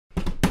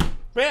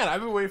Man,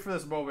 I've been waiting for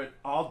this moment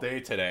all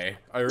day today.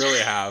 I really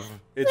have.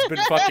 It's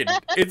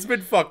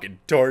been fucking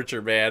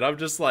torture, man. I'm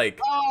just like,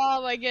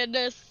 oh my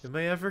goodness. am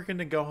I ever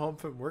gonna go home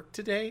from work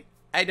today?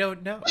 I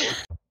don't know.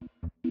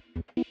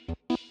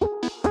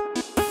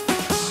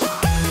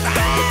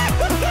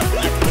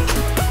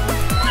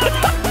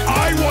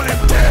 I want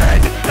him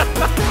dead!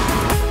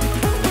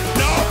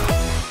 No!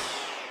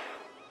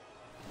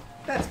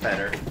 That's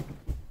better.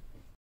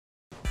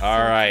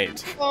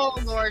 Alright. Oh,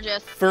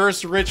 gorgeous.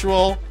 First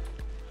ritual.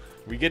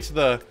 We get to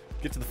the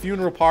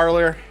funeral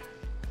parlor.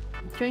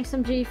 Drink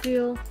some G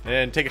Fuel.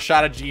 And take a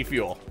shot of G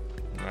Fuel.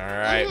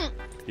 Alright.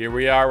 Here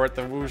we are. We're at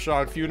the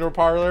Wushang funeral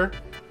parlor.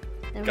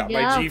 Got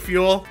my G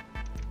Fuel.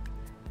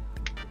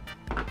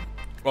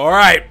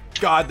 Alright.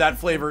 God, that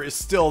flavor is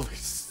still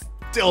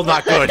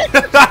not good.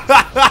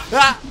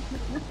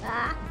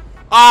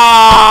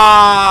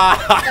 Ah!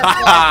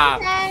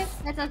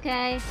 That's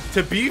okay.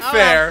 To be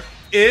fair,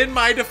 in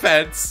my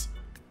defense,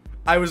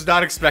 I was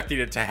not expecting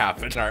it to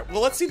happen. All right,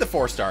 well, let's see the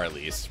 4-star at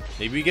least.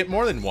 Maybe we get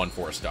more than one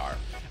 4-star.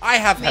 I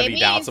have heavy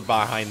doubts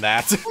behind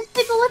that.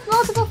 People with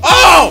multiple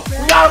Oh! We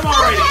got him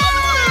already!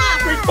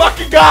 We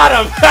fucking got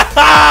him!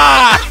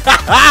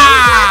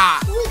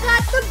 We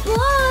got the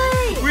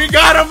boy! We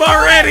got him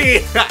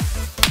already!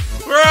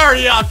 We're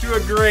already off to a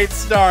great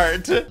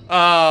start.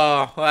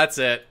 Oh, that's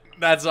it.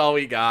 That's all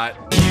we got.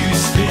 You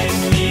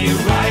spin me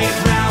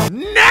right round.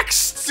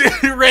 Next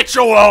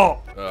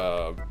ritual!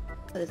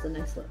 What is the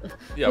next one?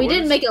 Yeah, we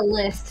didn't make a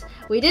list.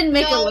 We didn't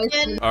make a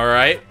list. All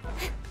right,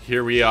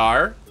 here we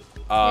are.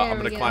 I'm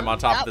gonna climb on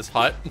top of this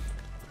hut.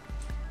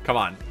 Come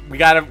on, we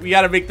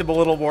gotta make them a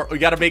little more. We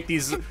gotta make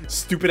these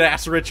stupid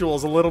ass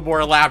rituals a little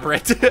more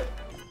elaborate.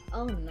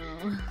 Oh no.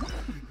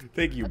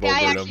 Thank you, Okay,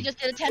 I actually just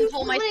did a 10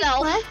 pull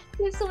myself.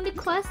 There's so many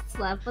quests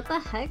left. What the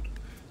heck?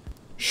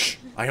 Shh!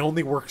 I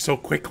only work so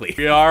quickly.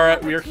 We are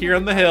here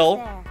on the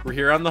hill. We're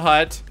here on the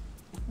hut.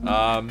 You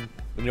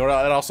know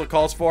what it also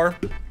calls for?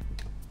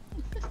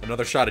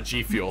 Another shot of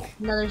G Fuel.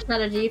 Another shot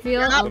of G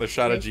Fuel? Another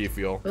shot of G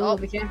Fuel. Oh,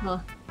 be careful.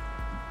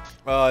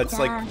 It's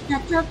like...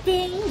 Damn it!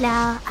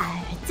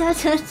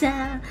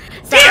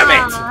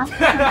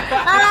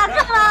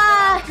 Come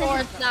on! Or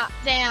it's not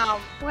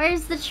down.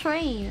 Where's the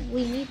train?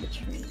 We need the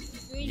train.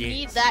 We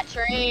need that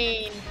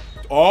train.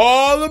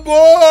 All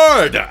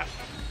aboard!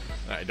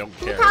 I don't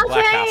care.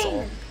 Black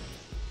Castle.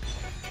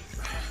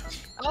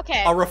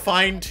 Okay. A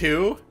refined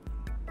 2?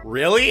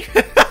 Really?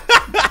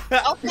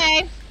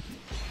 Okay.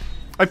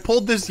 I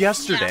pulled this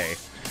yesterday.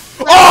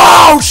 Yeah.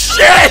 Oh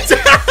shit!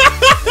 Another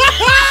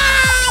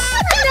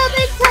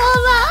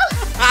Thoma!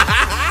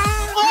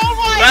 Oh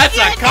my That's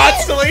goodness. a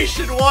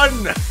Constellation 1!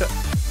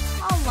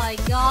 Oh my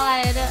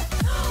god.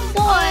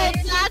 What?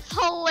 That's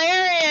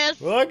hilarious.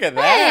 Look at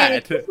that! Hey,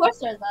 2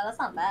 4-stars though, that's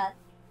not bad.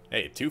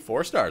 Hey, 2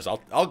 4-stars.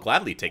 I'll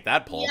gladly take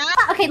that pull. Yeah.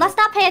 Okay, let's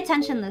not pay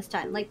attention this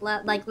time,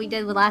 like we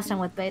did last time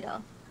with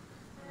Beto.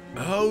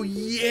 Oh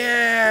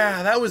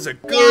yeah, that was a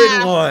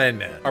good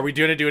one. Are we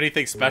gonna do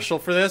anything special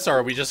for this, or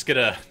are we just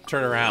gonna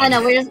turn around? I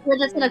know we're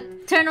just gonna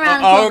turn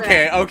around. Oh,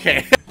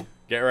 okay.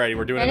 Get ready.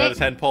 We're doing another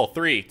 10 pull.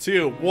 3,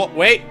 2, 1.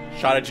 Wait.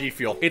 Shot of G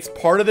Fuel. It's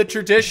part of the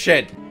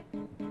tradition.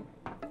 Turn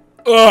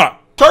around.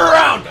 Turn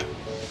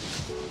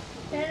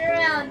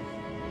around.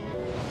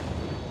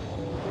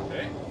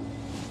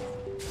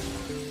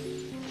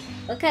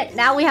 Okay,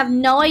 now we have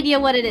no idea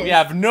what it is. We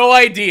have no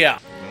idea.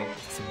 Oh,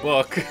 it's a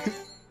book.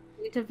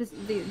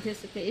 The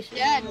anticipation.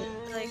 Yeah,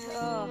 like,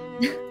 oh.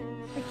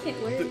 I can't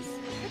words.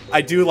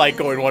 I do like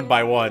going one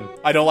by one.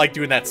 I don't like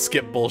doing that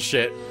skip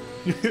bullshit.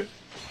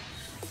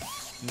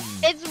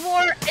 It's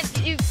more.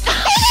 You.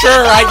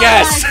 Sure, I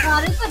guess. Oh my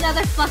god, it's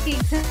another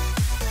fucking.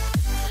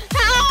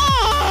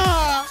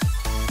 Ah!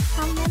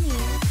 How many?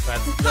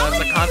 That's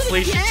a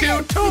Constellation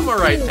 2 Thoma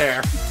right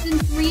there. It's been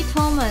 3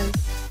 Thomas.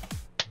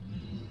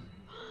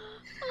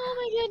 Oh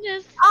my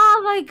goodness.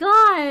 Oh my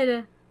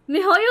god.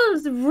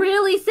 MiHoYo's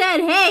really said,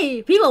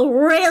 hey, people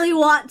really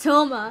want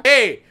Thoma.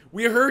 Hey,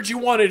 we heard you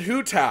wanted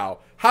Hu Tao.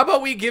 How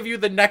about we give you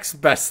the next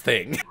best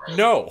thing?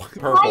 No.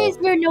 Purple. Why is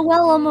your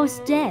Noelle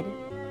almost dead?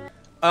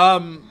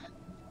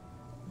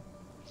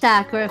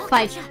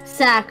 Sacrifice,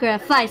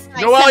 sacrifice.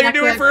 Noelle, you're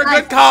doing it for a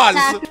good cause.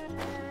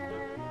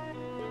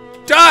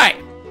 Die!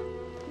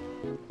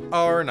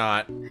 Or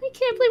not. I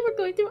can't believe we're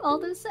going through all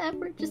this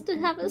effort just to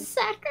have a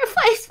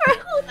sacrifice for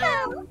Hu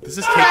Tao. This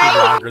is taking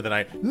longer than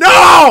I.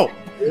 No!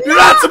 You're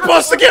not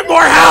supposed to get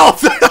more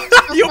health!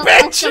 You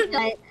bitch!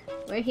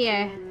 We're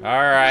here.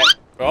 Alright.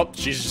 Oh,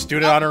 she's just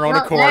doing it on her own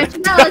accord.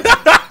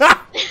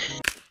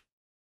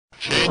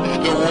 Change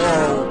the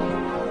world.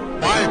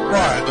 My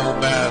final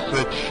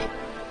message.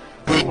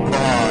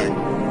 Goodbye.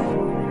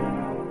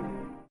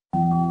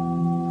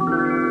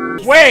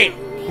 Wait!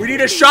 We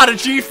need a shot of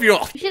G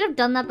Fuel! We should have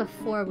done that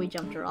before we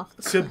jumped her off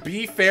the To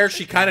be fair,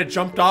 she kind of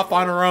jumped off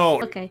on her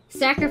own. Okay,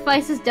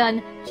 sacrifice is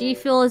done. G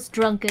Fuel is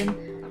drunken.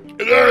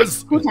 It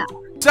is! Hu Tao.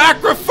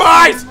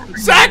 Sacrifice!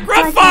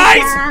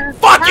 Sacrifice!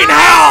 Fucking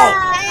hell!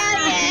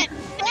 Dang it!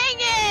 Dang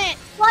it!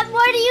 What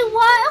more do you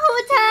want,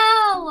 Hu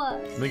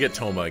Tao? Let me get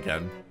Thoma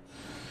again.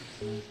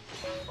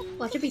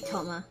 Watch it be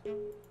Thoma.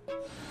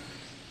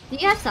 Do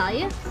you have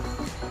Saya?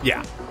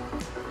 Yeah.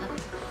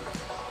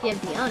 You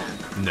have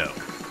Diona. No.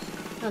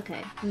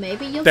 Okay,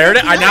 maybe you'll. There it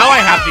is. get Now I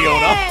have Hey,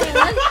 Diona.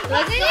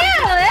 look at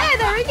you! Hey,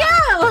 there we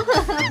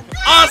go.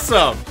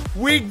 Awesome.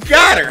 We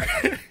got her.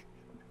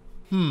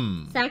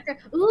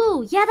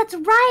 Ooh, yeah, that's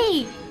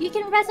right. You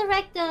can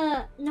resurrect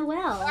Noelle.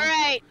 All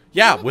right.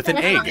 Yeah, with an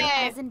egg.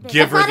 Okay.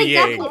 Give her That's the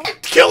not egg. exactly-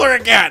 Kill her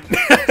again.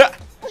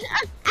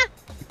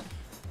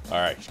 All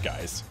right,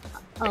 guys.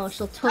 Oh,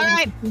 she'll totally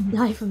Alright.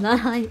 die from that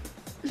height.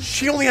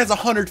 She only has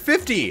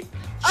 150. She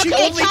Okay,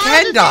 only child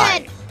can is die.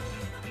 dead.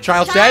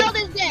 Child's Child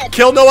dead. is dead.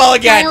 Kill Noelle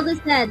again. Child is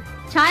dead.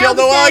 Child Kill is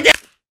Noelle dead. again.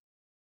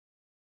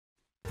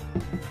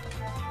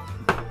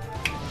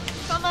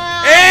 Come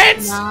on.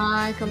 It's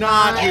Come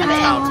not on. Hu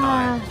Tao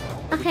time.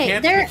 Okay, we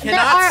there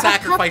cannot are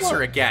sacrifice a couple...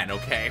 her again.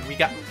 Okay, we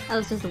got That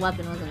was just a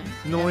weapon, wasn't it?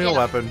 no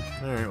weapon.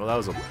 All right, well that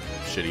was a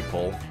shitty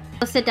pull.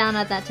 Go sit down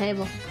at that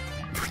table.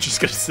 We're just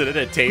gonna sit at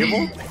a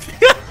table.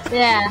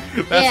 Yeah.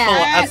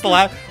 That's the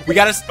last. We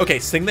gotta. Okay,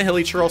 sing the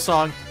Hilly Churl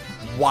song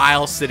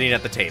while sitting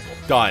at the table.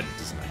 Done.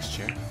 This is a nice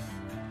chair.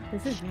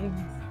 This is very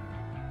nice.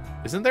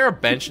 Isn't there a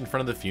bench in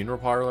front of the funeral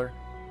parlor?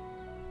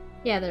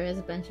 Yeah, there is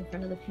a bench in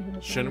front of the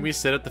funeral. Shouldn't we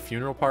sit at the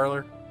funeral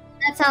parlor?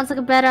 That sounds like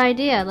a better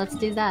idea. Let's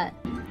do that.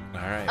 All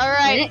right. All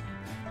right. Ready?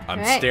 I'm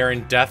Alright.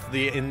 staring death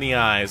in the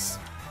eyes.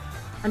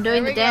 I'm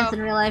doing There the we dance go.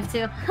 in real life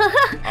too.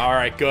 All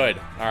right, good.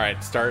 All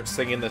right, start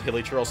singing the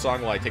Hilly Churl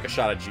song while I take a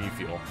shot of G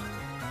Fuel.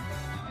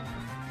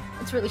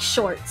 It's really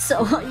short,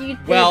 so you.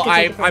 Well, you can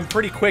take it I'm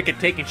pretty quick at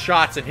taking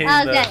shots and hitting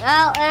Okay, the.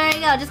 well, there you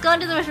go. Just go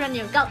into the rush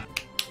menu. Go.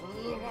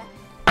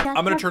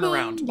 I'm gonna turn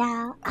around.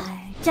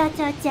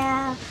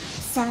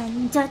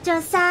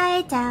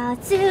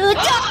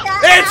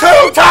 It's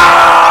Hu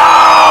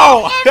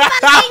Tao!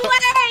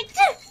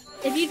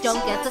 If you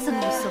don't get this, I'm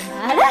gonna be so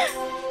mad.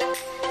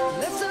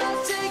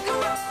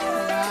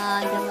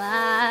 Come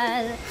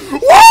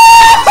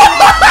on.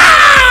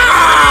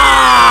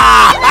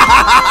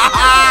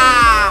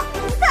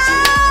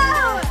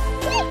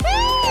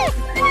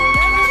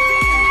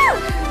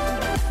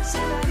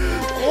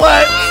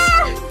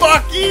 Let's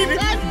fucking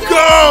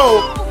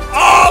go!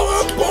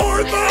 All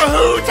aboard the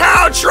Hu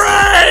Tao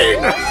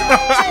train!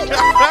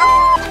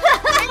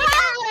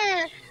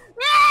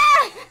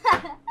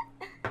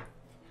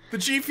 The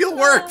G Fuel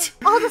worked!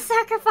 All the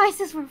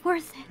sacrifices were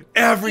worth it.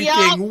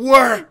 Everything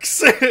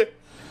works!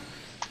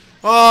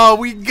 Oh,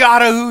 we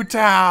got a Hu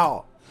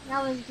Tao!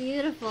 That was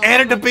beautiful.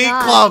 And a Oh my debate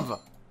God. club!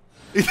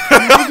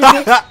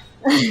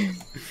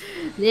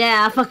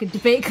 Yeah, fucking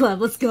debate club.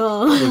 Let's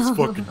go. Let's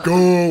fucking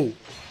go!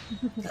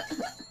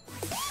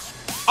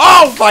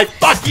 Oh my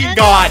fucking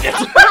god!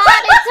 Thoma!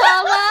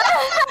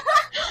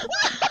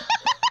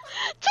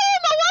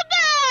 Thoma, what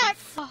back?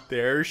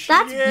 There she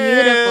That's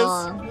is!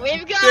 beautiful.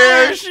 We've got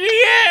There her. she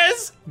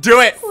is! Do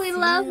it! We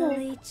love her.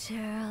 Billy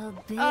churl,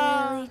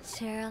 Billy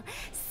churl,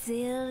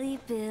 silly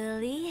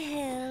Billy,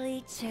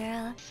 hilly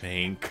churl.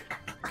 Thank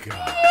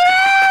God.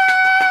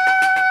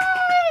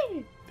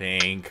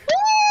 Thank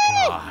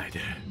God.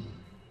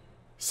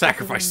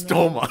 Sacrifice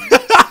Thoma.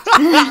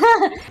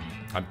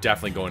 I'm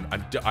definitely going.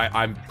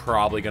 I'm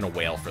probably gonna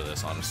wail for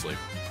this, honestly.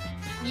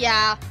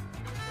 Yeah.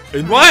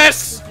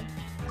 Unless.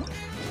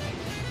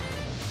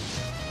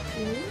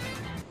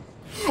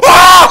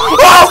 Oh!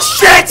 Oh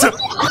shit!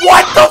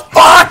 What the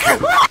fuck?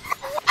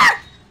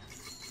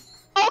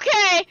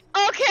 Okay.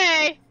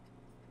 Okay.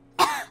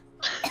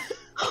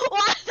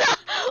 What the?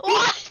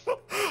 What?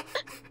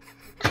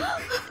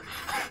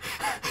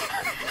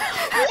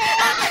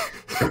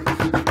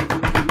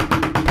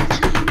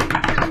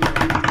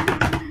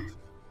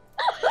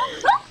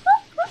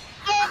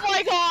 Oh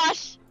my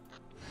gosh.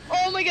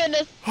 Oh my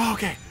goodness.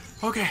 Okay.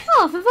 Okay.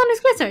 Oh, for fun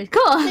quizzers.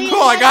 Cool.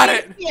 Cool, I got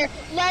it. Here,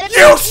 let it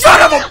You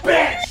son of a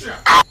bitch!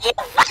 You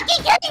fucking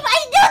kidding me?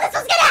 I knew this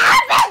was gonna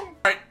happen!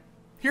 Alright,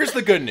 here's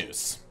the good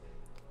news.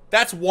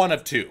 That's one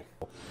of two.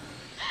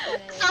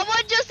 Someone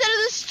just said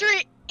in the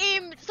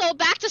stream, so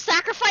back to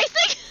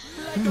sacrificing?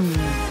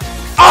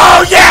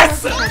 Oh,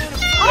 yes!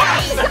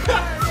 Yes!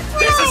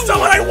 This is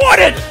someone I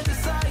wanted!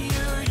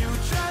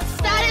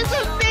 That is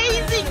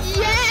amazing,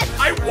 yes!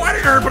 I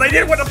wanted her, but I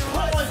didn't want to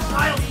pull a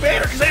child's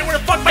banner because I didn't want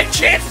to fuck my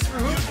chances for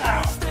Hu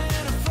Tao.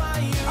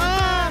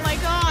 Oh my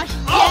gosh,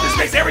 Oh, this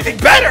makes everything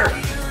better!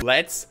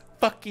 Let's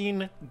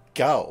fucking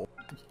go.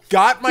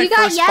 Got my You got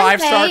first Yensei.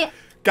 5-star.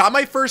 Got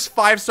my first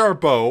 5-star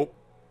bow.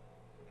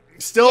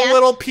 Still Yes. a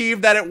little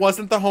peeved that it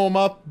wasn't the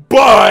Homa,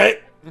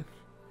 but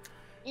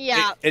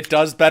Yeah, it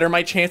does better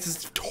my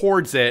chances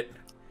towards it.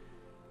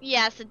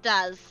 yes it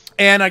does.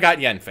 And I got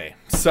Yenfei.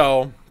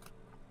 So,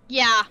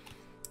 Yeah.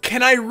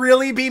 can I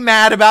really be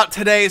mad about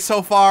today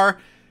so far?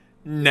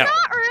 No.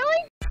 Not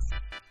really?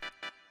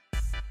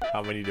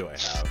 How many do I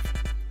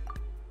have?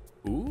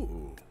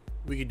 Ooh,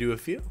 we could do a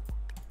few.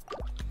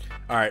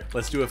 All right,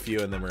 let's do a few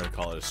and then we're gonna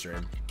call it a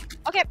stream.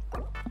 Okay.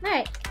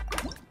 Alright.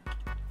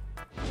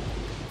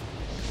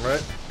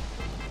 Right?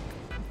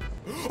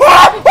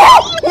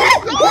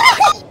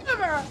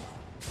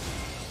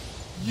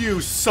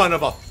 You son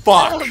of a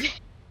fuck!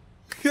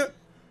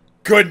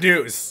 Good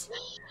news.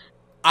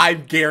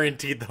 I'm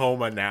guaranteed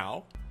Homa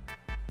now.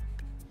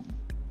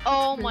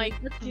 Oh my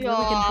That's a really good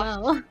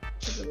god. bow.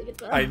 That's a really good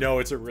bow. I know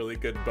it's a really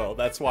good bow.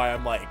 That's why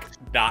I'm like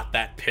not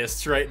that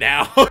pissed right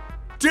now.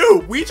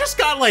 Dude, we just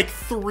got like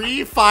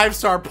 3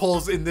 5-star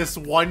pulls in this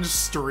one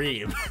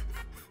stream.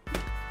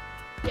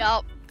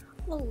 Yup.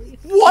 Holy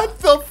What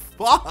the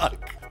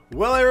fuck?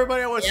 Well,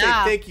 everybody, I want to say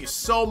Yeah. thank you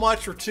so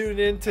much for tuning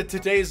in to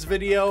today's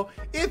video.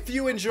 If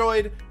you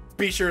enjoyed,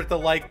 be sure to hit the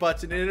like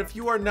button. And if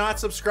you are not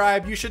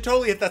subscribed, you should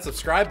totally hit that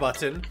subscribe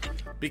button.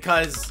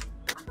 Because,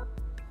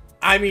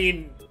 I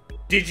mean,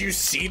 did you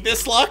see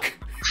this luck?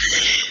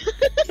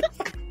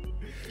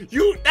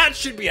 That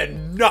should be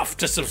enough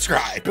to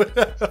subscribe.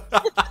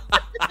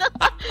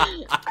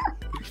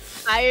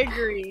 I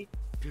agree.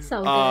 So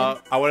good.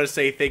 I want to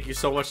say thank you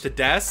so much to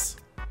Des.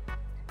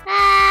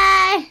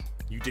 Hi.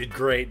 You did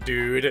great,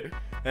 dude.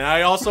 And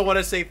I also want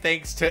to say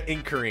thanks to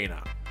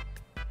Inkarina.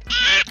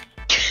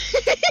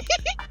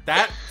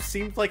 That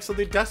seemed like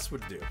something Des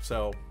would do.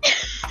 So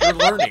you're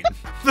learning.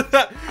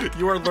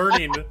 You are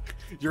learning.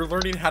 You're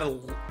learning how to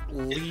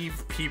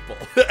leave people.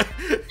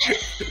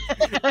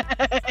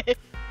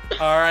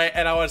 All right,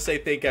 and I want to say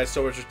thank you guys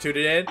so much for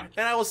tuning in,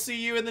 and I will see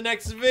you in the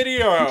next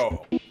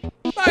video.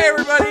 Bye,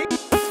 everybody.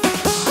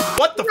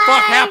 What the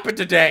fuck happened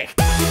today?